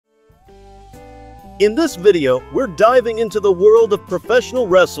In this video, we're diving into the world of professional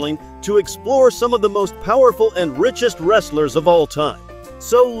wrestling to explore some of the most powerful and richest wrestlers of all time.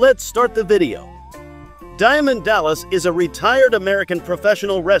 So let's start the video. Diamond Dallas is a retired American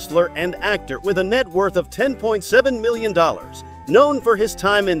professional wrestler and actor with a net worth of $10.7 million, known for his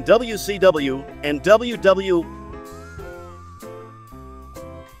time in WCW and WWE.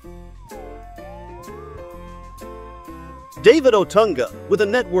 David Otunga, with a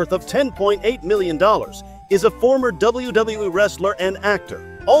net worth of $10.8 million, is a former WWE wrestler and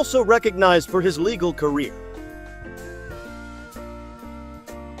actor, also recognized for his legal career.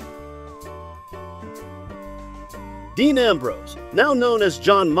 Dean Ambrose, now known as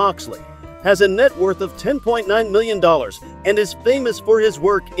Jon Moxley, has a net worth of $10.9 million and is famous for his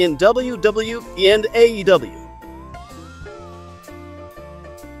work in WWE and AEW.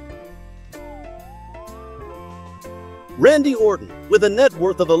 Randy Orton, with a net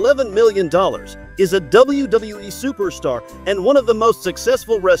worth of $11 million, is a WWE superstar and one of the most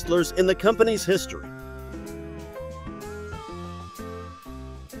successful wrestlers in the company's history.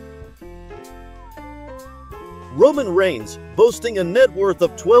 Roman Reigns, boasting a net worth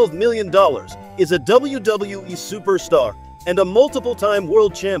of $12 million, is a WWE superstar and a multiple-time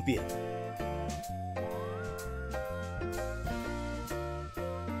world champion.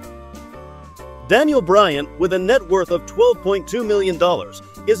 Daniel Bryan, with a net worth of $12.2 million,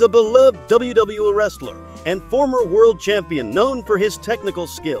 is a beloved WWE wrestler and former world champion known for his technical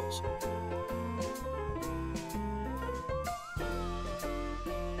skills.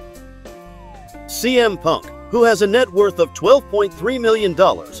 CM Punk, who has a net worth of $12.3 million,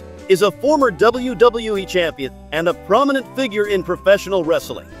 is a former WWE champion and a prominent figure in professional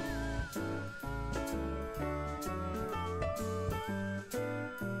wrestling.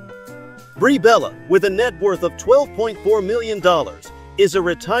 Brie Bella, with a net worth of $12.4 million, is a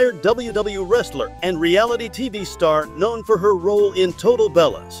retired WWE wrestler and reality TV star known for her role in Total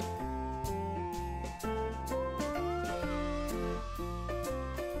Bellas.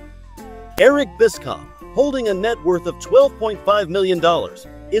 Eric Bischoff, holding a net worth of $12.5 million,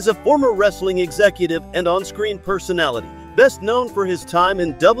 is a former wrestling executive and on-screen personality, best known for his time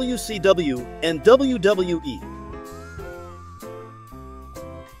in WCW and WWE.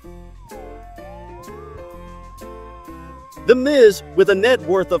 The Miz, with a net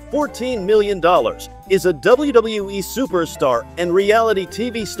worth of $14 million, is a WWE superstar and reality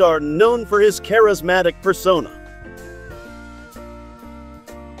TV star known for his charismatic persona.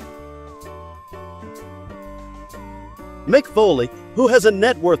 Mick Foley, who has a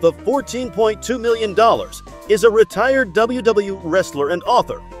net worth of $14.2 million, is a retired WWE wrestler and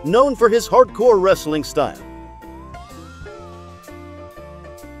author, known for his hardcore wrestling style.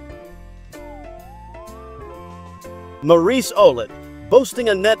 Maurice Ouellet, boasting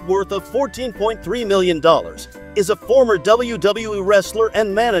a net worth of $14.3 million, is a former WWE wrestler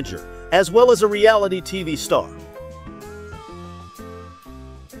and manager, as well as a reality TV star.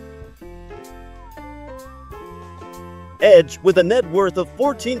 Edge, with a net worth of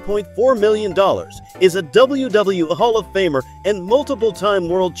 $14.4 million, is a WWE Hall of Famer and multiple-time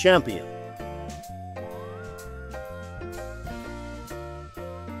world champion.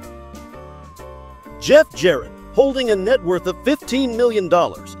 Jeff Jarrett, holding a net worth of $15 million,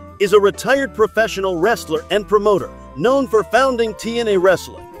 is a retired professional wrestler and promoter, known for founding TNA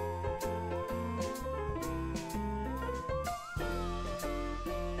Wrestling.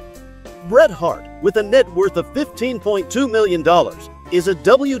 Bret Hart, with a net worth of $15.2 million, is a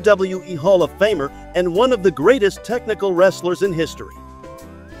WWE Hall of Famer and one of the greatest technical wrestlers in history.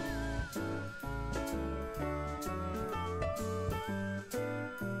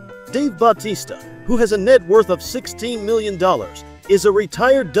 Dave Bautista, who has a net worth of $16 million, is a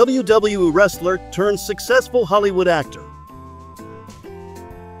retired WWE wrestler turned successful Hollywood actor.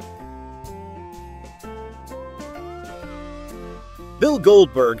 Bill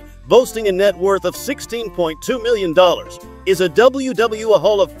Goldberg, boasting a net worth of $16.2 million, is a WWE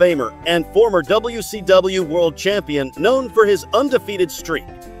Hall of Famer and former WCW world champion known for his undefeated streak.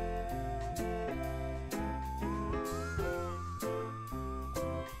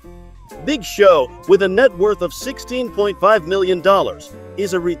 Big Show, with a net worth of $16.5 million,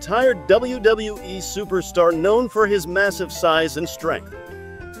 is a retired WWE superstar known for his massive size and strength.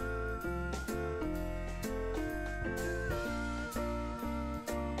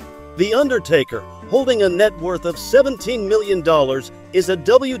 The Undertaker, holding a net worth of $17 million, is a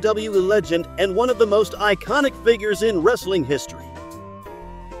WWE legend and one of the most iconic figures in wrestling history.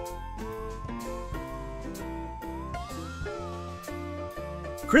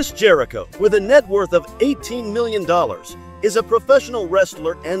 Chris Jericho, with a net worth of $18 million, is a professional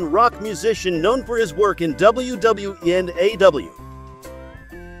wrestler and rock musician known for his work in WWE and AEW.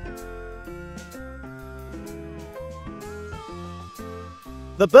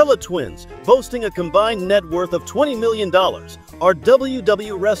 The Bella Twins, boasting a combined net worth of $20 million, are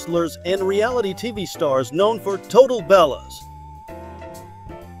WWE wrestlers and reality TV stars known for Total Bellas.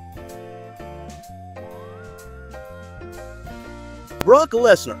 Brock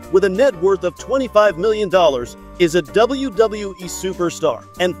Lesnar, with a net worth of $25 million, is a WWE superstar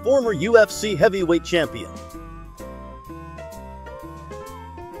and former UFC heavyweight champion.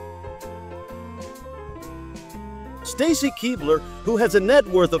 Stacy Keibler, who has a net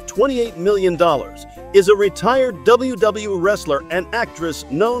worth of $28 million, is a retired WWE wrestler and actress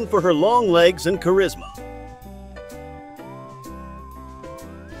known for her long legs and charisma.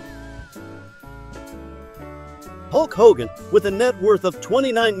 Hulk Hogan, with a net worth of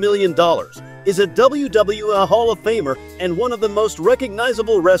 $29 million, is a WWE Hall of Famer and one of the most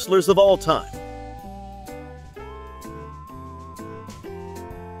recognizable wrestlers of all time.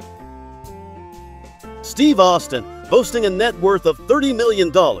 Steve Austin, boasting a net worth of $30 million,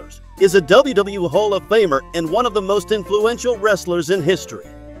 is a WWE Hall of Famer and one of the most influential wrestlers in history.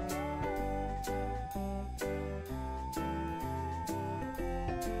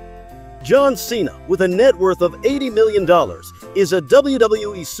 John Cena, with a net worth of $80 million, is a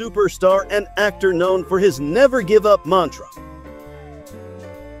WWE superstar and actor known for his never give up mantra.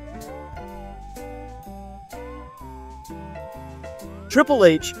 Triple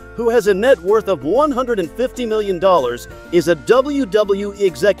H, who has a net worth of $150 million, is a WWE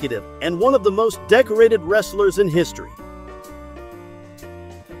executive and one of the most decorated wrestlers in history.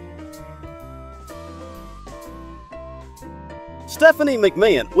 Stephanie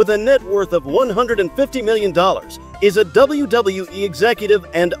McMahon, with a net worth of $150 million, is a WWE executive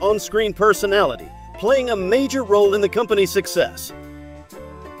and on-screen personality, playing a major role in the company's success.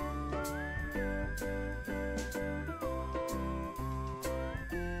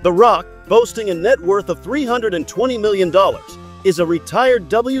 The Rock, boasting a net worth of $320 million, is a retired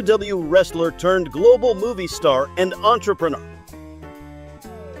WWE wrestler turned global movie star and entrepreneur.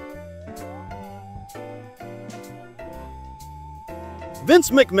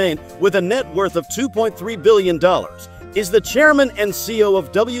 Vince McMahon, with a net worth of $2.3 billion, is the chairman and CEO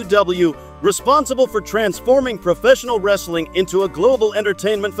of WWE, responsible for transforming professional wrestling into a global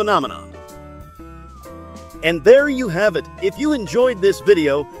entertainment phenomenon. And there you have it. If you enjoyed this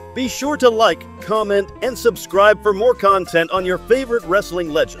video, be sure to like, comment, and subscribe for more content on your favorite wrestling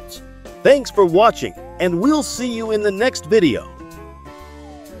legends. Thanks for watching, and we'll see you in the next video.